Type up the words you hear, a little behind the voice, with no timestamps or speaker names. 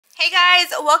Hey guys,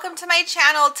 welcome to my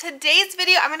channel. Today's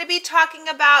video I'm going to be talking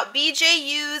about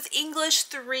BJU's English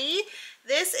 3.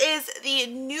 This is the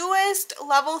newest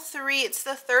level 3. It's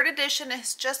the 3rd edition.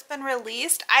 It's just been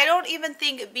released. I don't even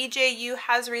think BJU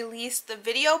has released the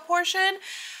video portion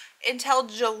until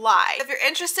July. If you're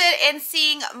interested in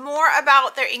seeing more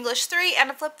about their English 3 and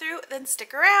a flip through, then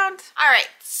stick around. Alright,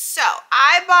 so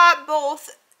I bought both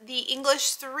the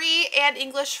English 3 and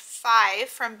English 5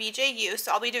 from BJU,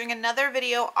 so I'll be doing another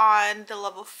video on the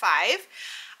level 5.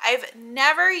 I've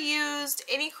never used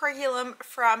any curriculum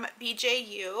from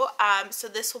BJU, so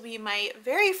this will be my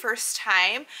very first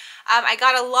time. I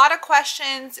got a lot of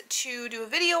questions to do a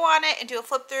video on it and do a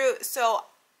flip through, so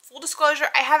full disclosure,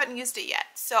 I haven't used it yet.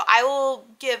 So I will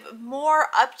give more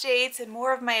updates and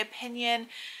more of my opinion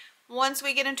once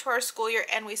we get into our school year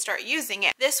and we start using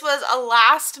it. This was a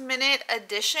last minute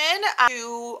addition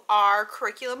to our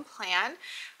curriculum plan.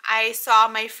 I saw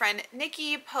my friend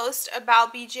Nikki post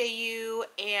about BJU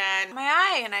and my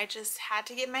eye, and I just had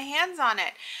to get my hands on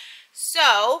it.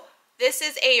 So this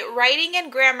is a writing and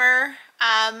grammar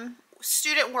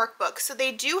student workbook. So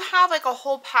they do have like a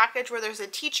whole package where there's a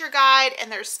teacher guide and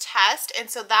there's test, and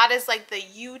so that is like the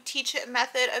you teach it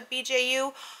method of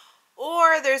BJU.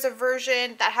 Or there's a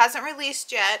version that hasn't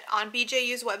released yet on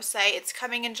BJU's website. It's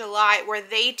coming in July where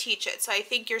they teach it. So I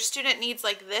think your student needs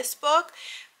like this book,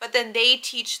 but then they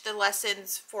teach the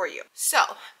lessons for you. So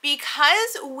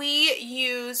because we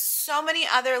use so many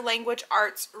other language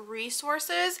arts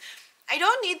resources, I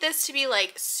don't need this to be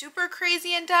like super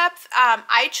crazy in depth.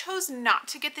 I chose not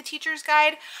to get the teacher's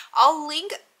guide. I'll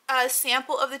link a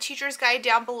sample of the teacher's guide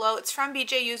down below. It's from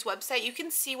BJU's website. You can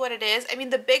see what it is. I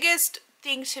mean, the biggest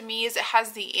thing to me is it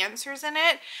has the answers in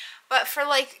it, but for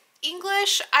like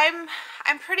English, I'm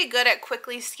pretty good at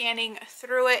quickly scanning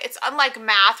through it. It's unlike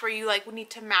math where you like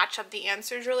need to match up the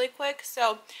answers really quick.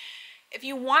 So if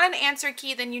you want an answer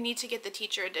key, then you need to get the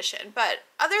teacher edition. But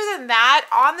other than that,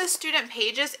 on the student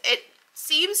pages, it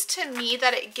seems to me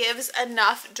that it gives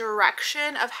enough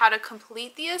direction of how to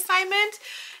complete the assignment,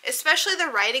 especially the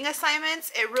writing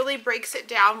assignments. It really breaks it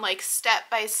down like step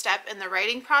by step in the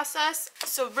writing process.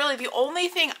 So really the only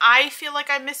thing I feel like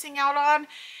I'm missing out on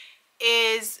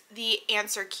is the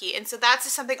answer key. And so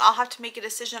that's something I'll have to make a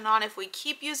decision on if we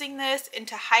keep using this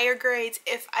into higher grades,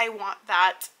 if I want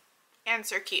that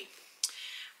answer key.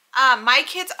 My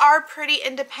kids are pretty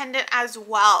independent as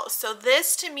well. So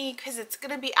this to me, because it's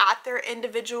going to be at their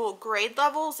individual grade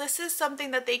levels, this is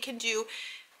something that they can do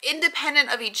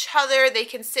independent of each other. They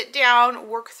can sit down,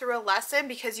 work through a lesson,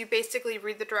 because you basically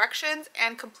read the directions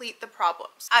and complete the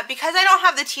problems. Because I don't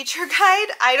have the teacher guide,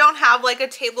 I don't have like a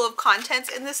table of contents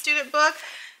in the student book.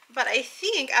 But I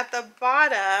think at the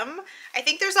bottom, I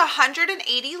think there's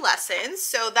 180 lessons.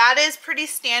 So that is pretty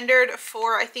standard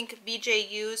for, I think,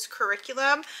 BJU's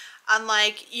curriculum.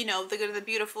 Unlike, you know, The Good and the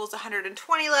Beautiful is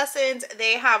 120 lessons.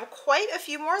 They have quite a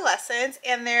few more lessons,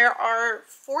 and there are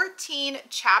 14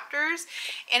 chapters,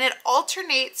 and it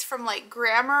alternates from like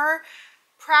grammar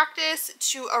practice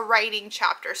to a writing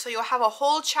chapter. So you'll have a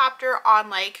whole chapter on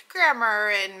like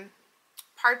grammar and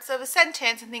parts of a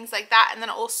sentence and things like that, and then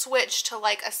it will switch to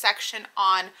like a section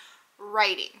on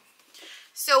writing.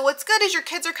 So what's good is your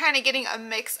kids are kind of getting a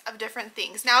mix of different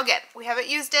things. Now again, we haven't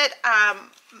used it.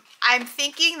 I'm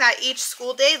thinking that each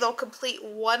school day they'll complete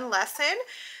one lesson.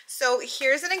 So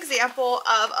here's an example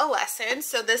of a lesson.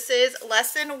 So this is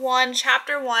lesson 1,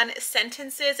 chapter 1,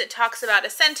 sentences. It talks about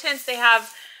a sentence. They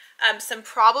have some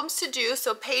problems to do.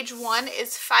 So page 1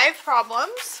 is 5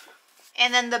 problems.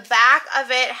 And then the back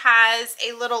of it has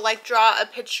a little like draw a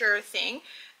picture thing.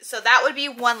 So that would be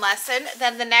one lesson.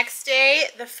 Then the next day,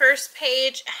 the first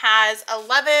page has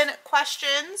 11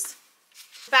 questions.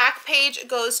 Back page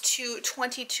goes to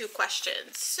 22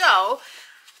 questions. So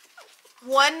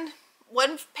one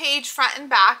page front and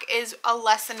back is a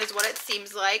lesson is what it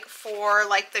seems like for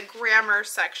like the grammar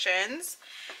sections.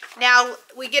 Now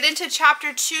we get into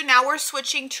chapter 2. Now we're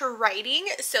switching to writing.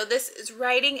 So this is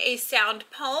writing a sound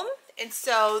poem. And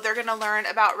so they're going to learn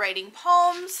about writing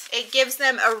poems. It gives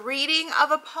them a reading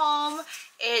of a poem.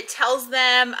 It tells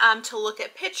them to look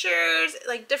at pictures,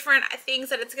 like different things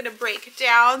that it's going to break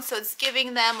down. So it's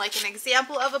giving them like an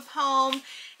example of a poem.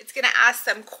 It's going to ask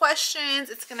them questions.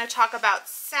 It's going to talk about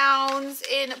sounds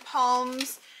in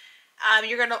poems.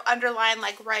 You're going to underline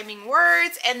like rhyming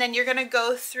words, and then you're going to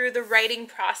go through the writing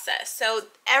process. So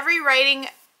every writing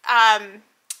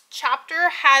chapter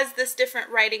has this different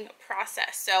writing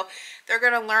process. So they're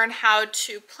going to learn how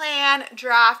to plan,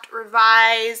 draft,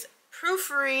 revise,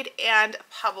 proofread, and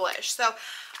publish. So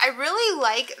I really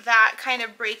like that kind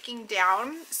of breaking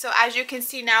down. So as you can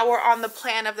see now, we're on the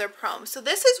plan of their proem. So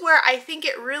this is where I think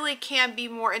it really can be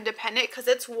more independent, because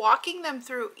it's walking them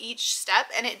through each step,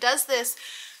 and it does this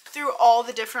through all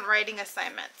the different writing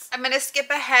assignments. I'm going to skip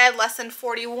ahead. Lesson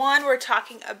 41, we're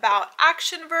talking about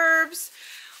action verbs.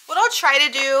 What I'll try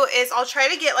to do is I'll try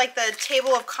to get like the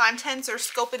table of contents or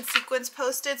scope and sequence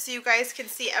posted so you guys can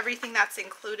see everything that's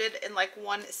included in like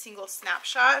one single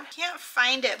snapshot. Can't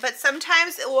find it, but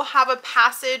sometimes it will have a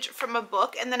passage from a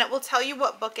book and then it will tell you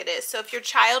what book it is. So if your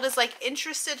child is like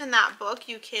interested in that book,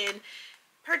 you can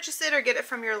purchase it or get it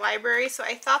from your library. So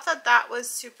I thought that that was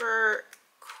super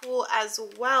cool as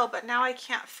well, but now I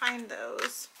can't find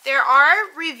those. There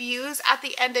are reviews at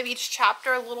the end of each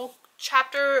chapter, a little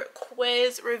chapter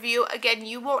quiz review. Again,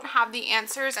 you won't have the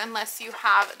answers unless you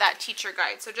have that teacher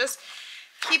guide, so just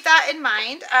keep that in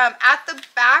mind. At the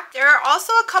back, there are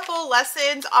also a couple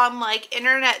lessons on like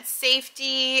internet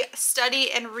safety,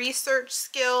 study and research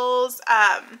skills,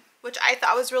 which I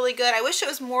thought was really good. I wish it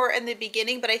was more in the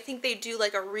beginning, but I think they do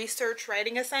like a research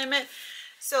writing assignment.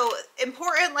 So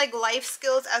important like life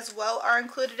skills as well are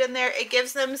included in there. It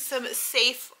gives them some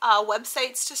safe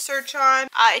websites to search on.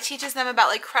 It teaches them about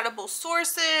like credible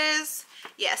sources.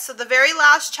 Yeah, so the very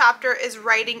last chapter is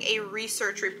writing a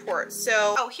research report.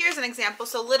 So, oh, here's an example.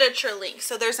 So literature link.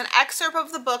 So there's an excerpt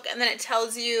of the book and then it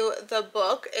tells you the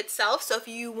book itself. So if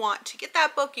you want to get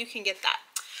that book, you can get that.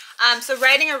 So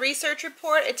writing a research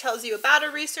report, it tells you about a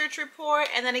research report.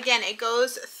 And then again, it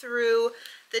goes through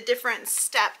the different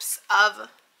steps of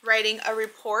writing a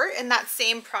report in that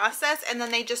same process, and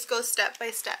then they just go step by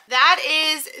step. That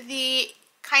is the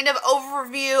kind of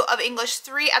overview of English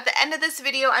 3. At the end of this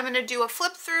video, I'm going to do a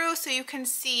flip through so you can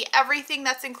see everything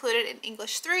that's included in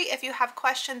English 3. If you have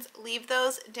questions, leave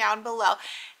those down below.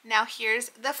 Now here's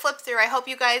the flip through. I hope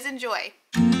you guys enjoy.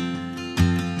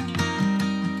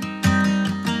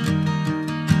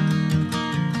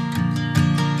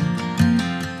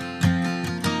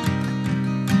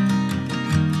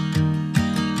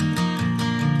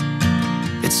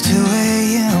 It's 2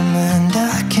 a.m. and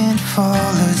I can't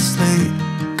fall asleep,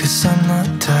 'cause I'm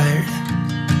not tired.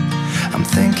 I'm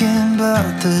thinking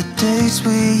about the days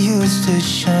we used to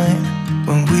shine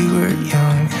when we were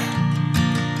young.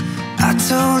 I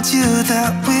told you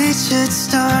that we should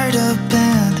start a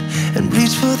band and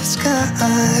reach for the sky.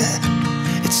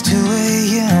 It's 2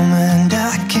 a.m. and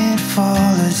I can't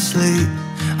fall asleep,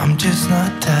 I'm just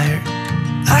not tired.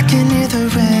 I can hear the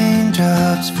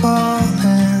raindrops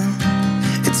falling.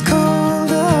 It's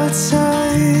cold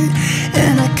outside,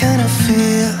 and I kinda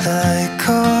feel like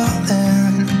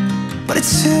calling, but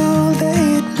it's too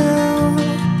late now.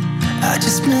 I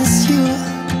just miss you.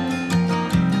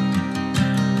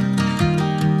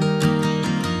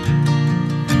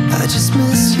 I just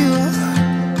miss you.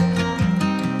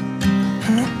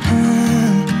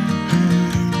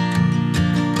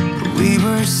 We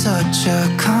were such a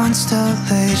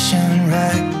constellation,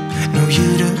 right? No,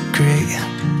 you'd agree.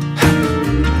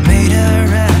 Made a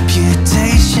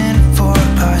reputation for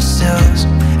ourselves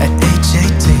at age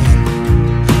 18.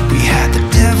 We had the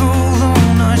devil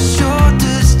on our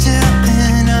shoulders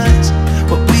telling us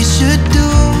what we should do.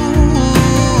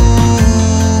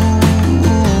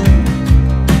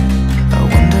 I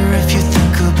wonder if you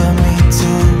think about me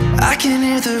too. I can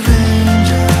hear the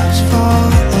raindrops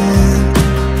falling.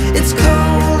 It's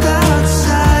cold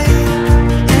outside,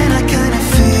 and I kinda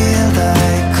feel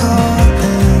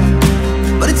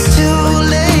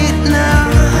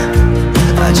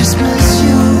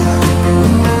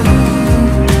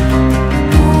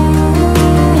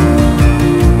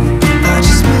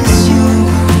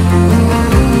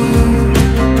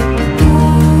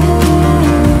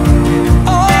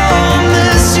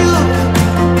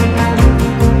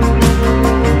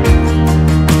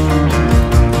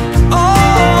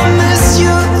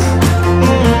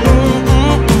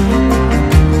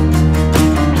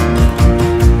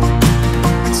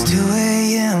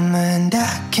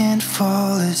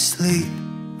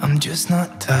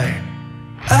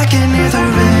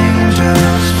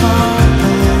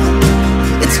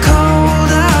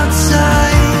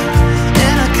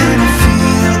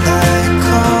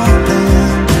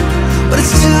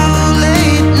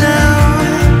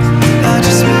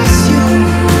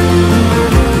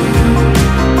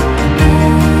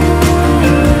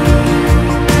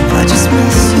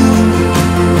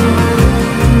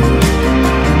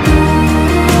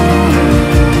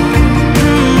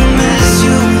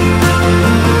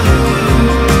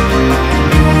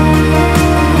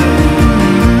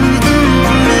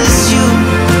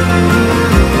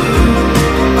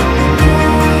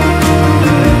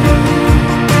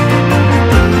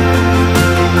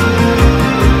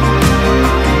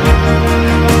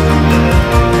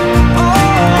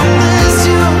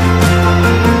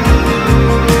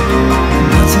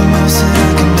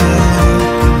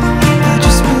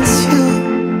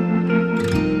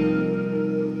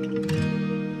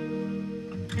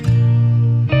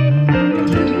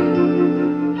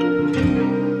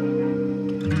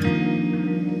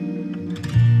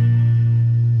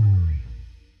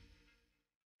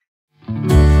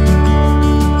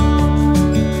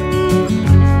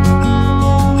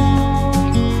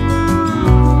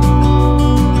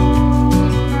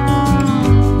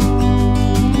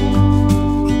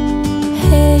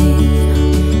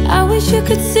you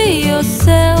could see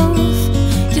yourself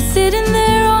just sitting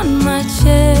there on my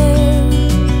chair.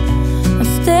 I'm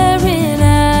staring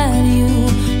at you,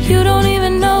 you don't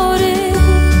even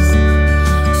notice.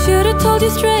 Should've told you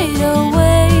straight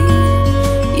away,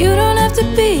 you don't have to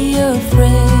be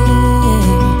afraid.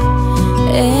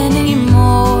 And